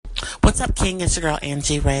What's up, King? It's your girl,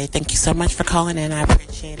 Angie Ray. Thank you so much for calling in. I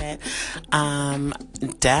appreciate it.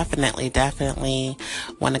 Definitely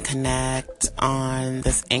want to connect on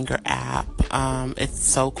this Anchor app. It's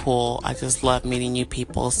so cool. I just love meeting new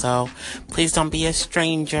people. So please don't be a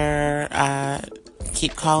stranger.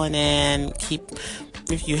 Keep calling in.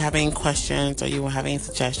 If you have any questions or you have any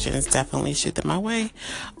suggestions, definitely shoot them my way.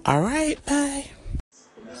 All right, bye.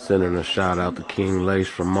 Sending a shout out to King Lace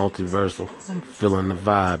from Multiversal. I'm feeling the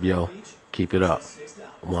vibe, yo. Keep it up.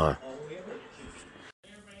 One.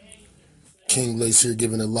 King Lace here,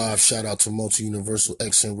 giving a live shout out to Multi Universal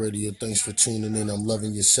XN Radio. Thanks for tuning in. I'm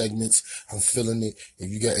loving your segments. I'm feeling it. If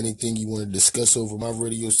you got anything you want to discuss over my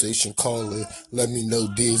radio station, call in. Let me know.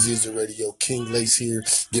 Diz is the radio. King Lace here,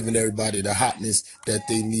 giving everybody the hotness that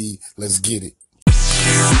they need. Let's get it.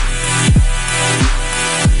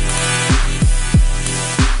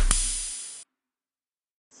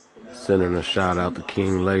 Sending a shout out to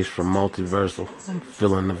King Lace from Multiversal. I'm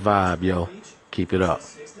feeling the vibe, yo. Keep it up.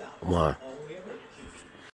 One.